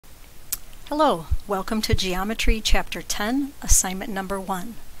Hello, welcome to Geometry Chapter 10, Assignment Number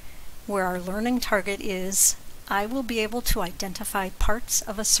 1, where our learning target is, I will be able to identify parts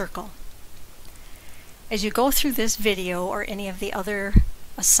of a circle. As you go through this video or any of the other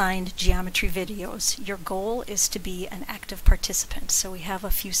assigned geometry videos, your goal is to be an active participant, so we have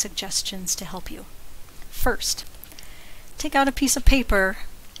a few suggestions to help you. First, take out a piece of paper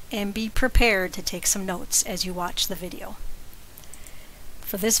and be prepared to take some notes as you watch the video.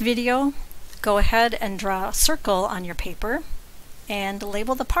 For this video, go ahead and draw a circle on your paper and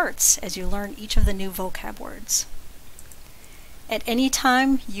label the parts as you learn each of the new vocab words. At any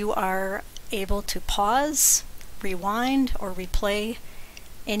time, you are able to pause, rewind, or replay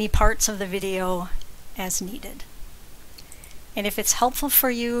any parts of the video as needed. And if it's helpful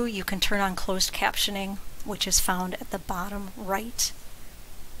for you, you can turn on closed captioning, which is found at the bottom right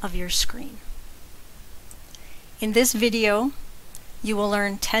of your screen. In this video, you will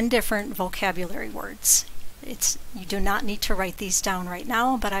learn 10 different vocabulary words. You do not need to write these down right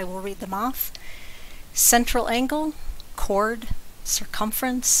now, but I will read them off. Central angle, chord,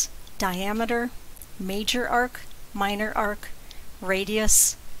 circumference, diameter, major arc, minor arc,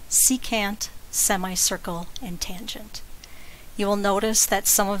 radius, secant, semicircle, and tangent. You will notice that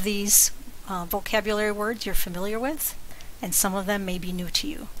some of these vocabulary words you're familiar with, and some of them may be new to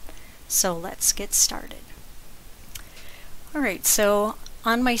you. So let's get started. Alright, so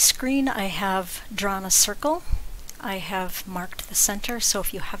on my screen I have drawn a circle. I have marked the center, so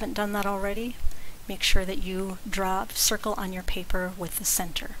if you haven't done that already, make sure that you draw a circle on your paper with the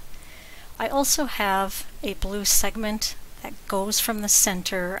center. I also have a blue segment that goes from the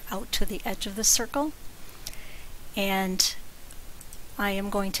center out to the edge of the circle, and I am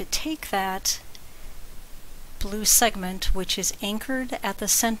going to take that blue segment, which is anchored at the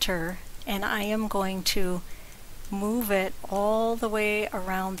center, and I am going to move it all the way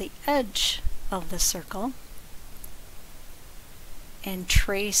around the edge of the circle and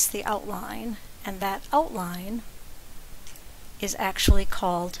trace the outline, and that outline is actually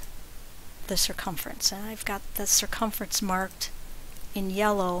called the circumference, and I've got the circumference marked in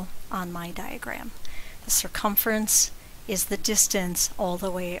yellow on my diagram. The circumference is the distance all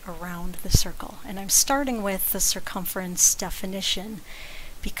the way around the circle, and I'm starting with the circumference definition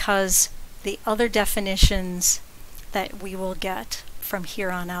because the other definitions that we will get from here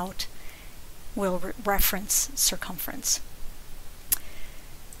on out will reference circumference.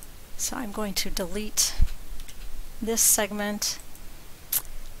 So I'm going to delete this segment,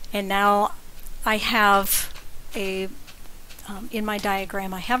 and now I have in my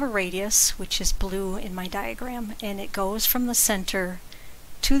diagram I have a radius, which is blue in my diagram, and it goes from the center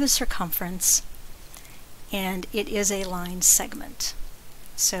to the circumference, and it is a line segment.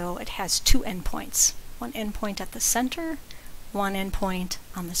 So it has two endpoints. One endpoint at the center, one endpoint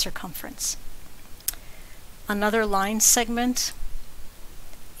on the circumference. Another line segment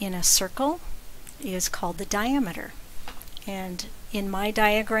in a circle is called the diameter. And in my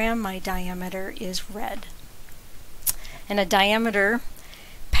diagram, my diameter is red. And a diameter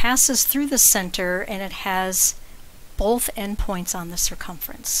passes through the center, and it has both endpoints on the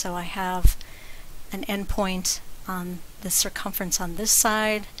circumference. So I have an endpoint on the circumference on this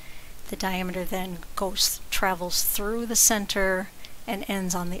side. The diameter then travels through the center and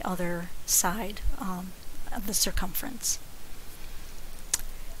ends on the other side of the circumference.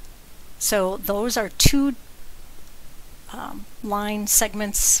 So those are two line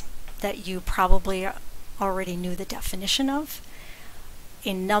segments that you probably already knew the definition of.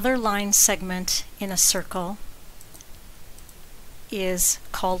 Another line segment in a circle is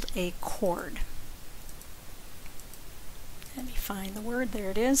called a chord. Let me find the word,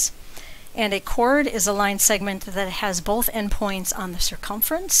 there it is. And a chord is a line segment that has both endpoints on the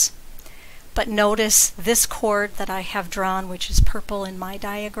circumference. But notice this chord that I have drawn, which is purple in my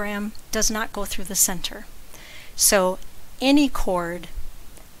diagram, does not go through the center. So any chord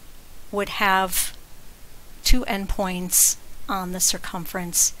would have two endpoints on the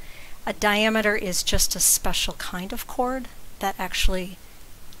circumference. A diameter is just a special kind of chord that actually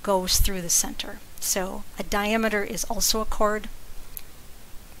goes through the center. So a diameter is also a chord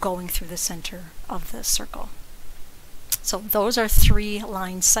going through the center of the circle. So those are three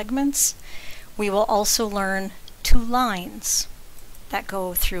line segments. We will also learn two lines that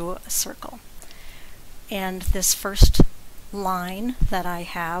go through a circle. And this first line that I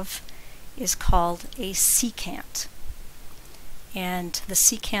have is called a secant. And the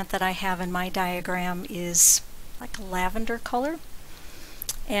secant that I have in my diagram is like a lavender color.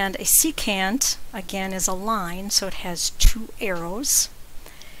 And a secant, again, is a line, so it has two arrows.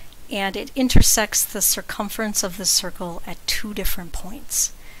 And it intersects the circumference of the circle at two different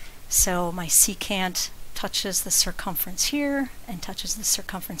points. So my secant touches the circumference here and touches the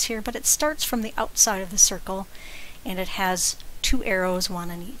circumference here, but it starts from the outside of the circle and it has two arrows, one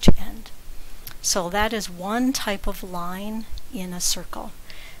on each end. So that is one type of line in a circle.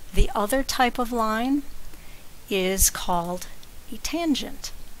 The other type of line is called a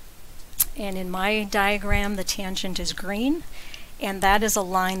tangent. And in my diagram, the tangent is green, and that is a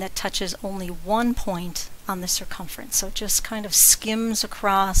line that touches only one point on the circumference. So it just kind of skims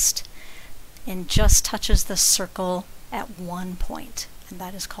across and just touches the circle at one point, and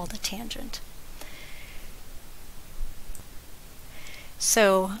that is called a tangent.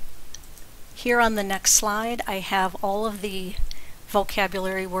 So here on the next slide, I have all of the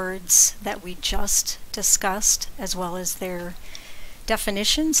vocabulary words that we just discussed, as well as their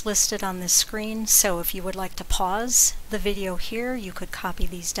definitions listed on this screen. So if you would like to pause the video here, you could copy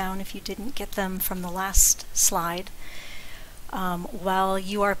these down if you didn't get them from the last slide. While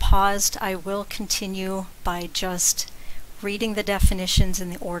you are paused, I will continue by just reading the definitions in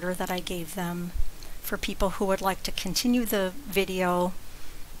the order that I gave them for people who would like to continue the video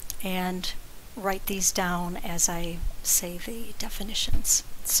and write these down as I say the definitions.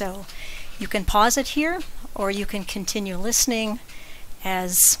 So you can pause it here, or you can continue listening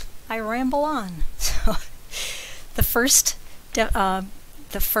as I ramble on. So the first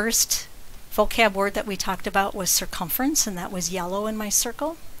vocab word that we talked about was circumference, and that was yellow in my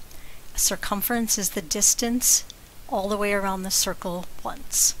circle. A circumference is the distance all the way around the circle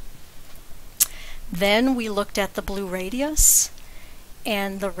once. Then we looked at the blue radius,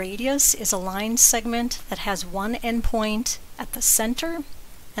 and the radius is a line segment that has one endpoint at the center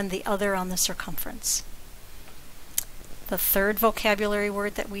and the other on the circumference. The third vocabulary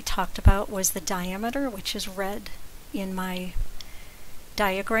word that we talked about was the diameter, which is red in my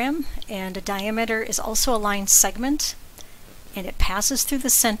diagram. And a diameter is also a line segment, and it passes through the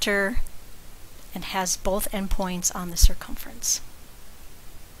center and has both endpoints on the circumference.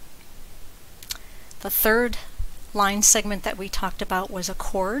 The third line segment that we talked about was a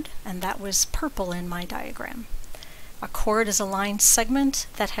chord, and that was purple in my diagram. A chord is a line segment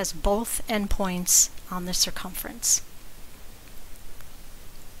that has both endpoints on the circumference.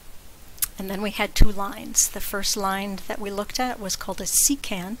 And then we had two lines. The first line that we looked at was called a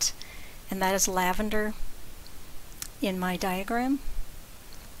secant, and that is lavender in my diagram.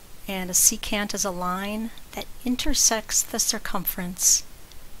 And a secant is a line that intersects the circumference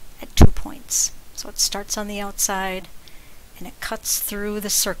at 2 points. So it starts on the outside and it cuts through the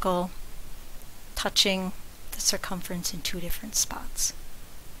circle, touching the circumference in two different spots.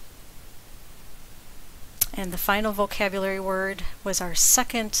 And the final vocabulary word was our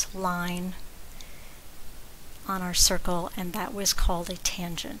second line on our circle, and that was called a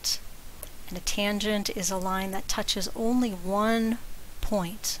tangent. And a tangent is a line that touches only one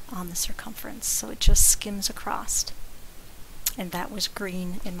point on the circumference, so it just skims across. And that was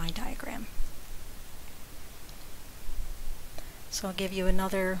green in my diagram. So I'll give you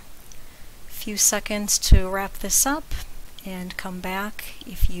another few seconds to wrap this up and come back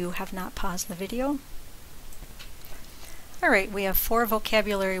if you have not paused the video. Alright, we have 4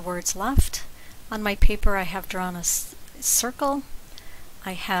 vocabulary words left. On my paper I have drawn a circle.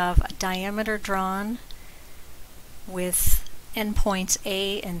 I have a diameter drawn with endpoints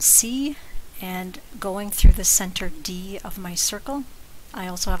A and C and going through the center D of my circle. I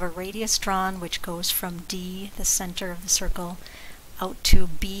also have a radius drawn which goes from D, the center of the circle, out to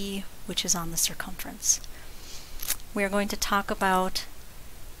B, which is on the circumference. We are going to talk about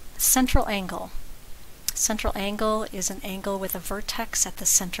central angle. Central angle is an angle with a vertex at the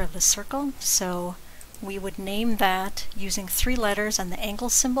center of the circle, so we would name that using 3 letters and the angle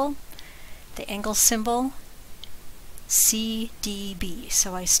symbol. The angle symbol CDB.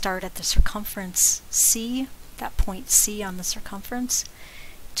 So I start at the circumference C, that point C on the circumference,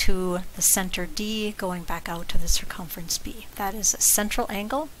 to the center D, going back out to the circumference B. That is a central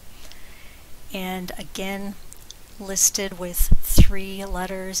angle, and again listed with 3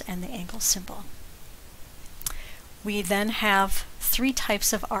 letters and the angle symbol. We then have 3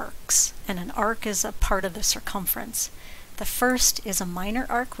 types of arcs, and an arc is a part of the circumference. The first is a minor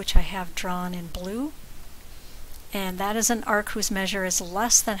arc, which I have drawn in blue, and that is an arc whose measure is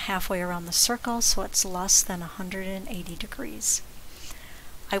less than halfway around the circle, so it's less than 180 degrees.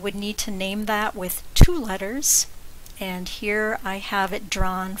 I would need to name that with 2 letters, and here I have it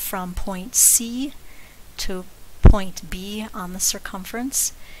drawn from point C to point B on the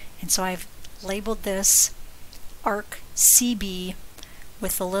circumference, and so I've labeled this arc CB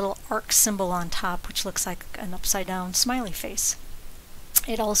with the little arc symbol on top, which looks like an upside down smiley face.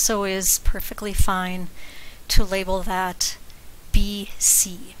 It also is perfectly fine to label that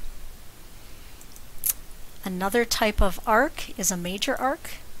BC. Another type of arc is a major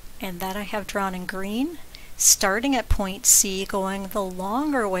arc, and that I have drawn in green, starting at point C, going the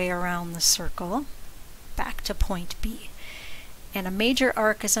longer way around the circle, back to point B. And a major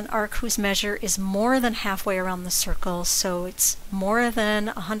arc is an arc whose measure is more than halfway around the circle, so it's more than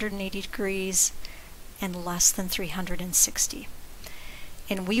 180 degrees and less than 360.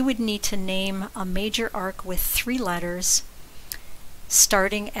 And we would need to name a major arc with 3 letters.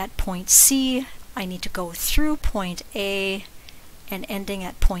 Starting at point C, I need to go through point A and ending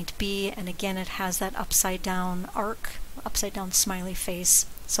at point B, and again it has that upside down arc, upside down smiley face,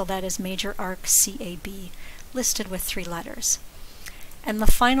 so that is major arc CAB, listed with 3 letters. And the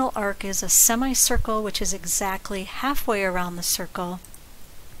final arc is a semicircle, which is exactly halfway around the circle,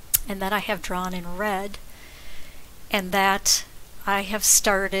 and that I have drawn in red, and that I have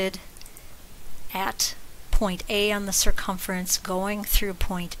started at point A on the circumference, going through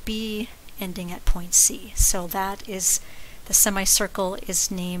point B, ending at point C. So that is, the semicircle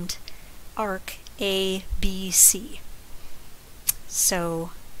is named arc ABC. So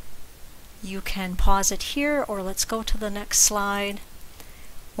you can pause it here, or let's go to the next slide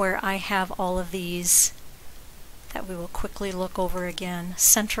where I have all of these that we will quickly look over again.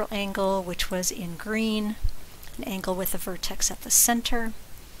 Central angle, which was in green, an angle with a vertex at the center.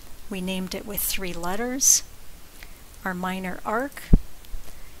 We named it with 3 letters. Our minor arc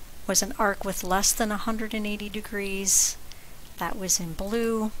was an arc with less than 180 degrees. That was in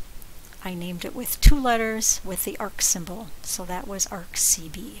blue. I named it with 2 letters with the arc symbol, so that was arc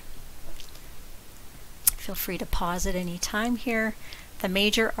CB. Feel free to pause at any time here. The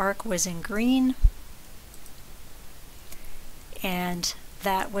major arc was in green, and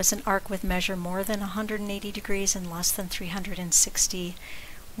that was an arc with measure more than 180 degrees and less than 360.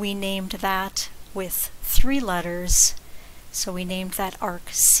 We named that with 3 letters, so we named that arc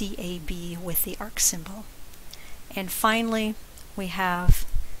CAB with the arc symbol. And finally, we have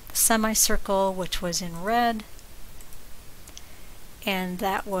the semicircle, which was in red, and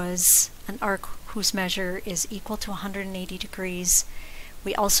that was an arc whose measure is equal to 180 degrees.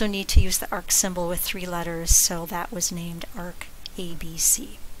 We also need to use the arc symbol with 3 letters, so that was named arc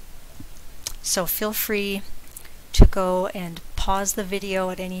ABC. So feel free to go and pause the video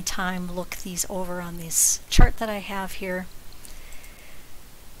at any time, look these over on this chart that I have here.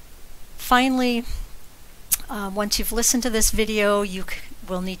 Finally, once you've listened to this video, you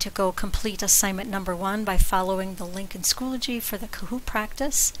will need to go complete assignment number 1 by following the link in Schoology for the Kahoot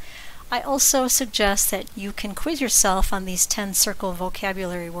practice. I also suggest that you can quiz yourself on these 10 circle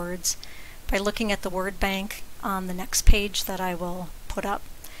vocabulary words by looking at the word bank on the next page that I will put up,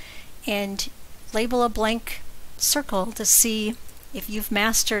 and label a blank circle to see if you've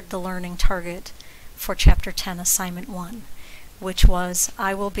mastered the learning target for Chapter 10, Assignment 1, which was,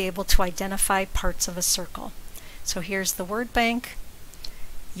 I will be able to identify parts of a circle. So here's the word bank.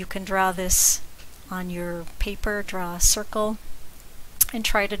 You can draw this on your paper, draw a circle, and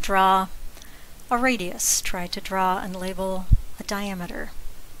try to draw a radius. Try to draw and label a diameter.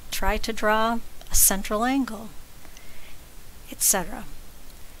 Try to draw a central angle, etc.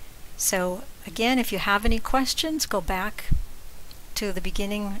 So again, if you have any questions, go back to the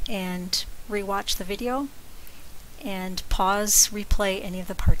beginning and rewatch the video, and pause, replay any of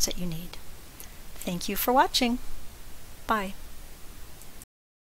the parts that you need. Thank you for watching. Bye.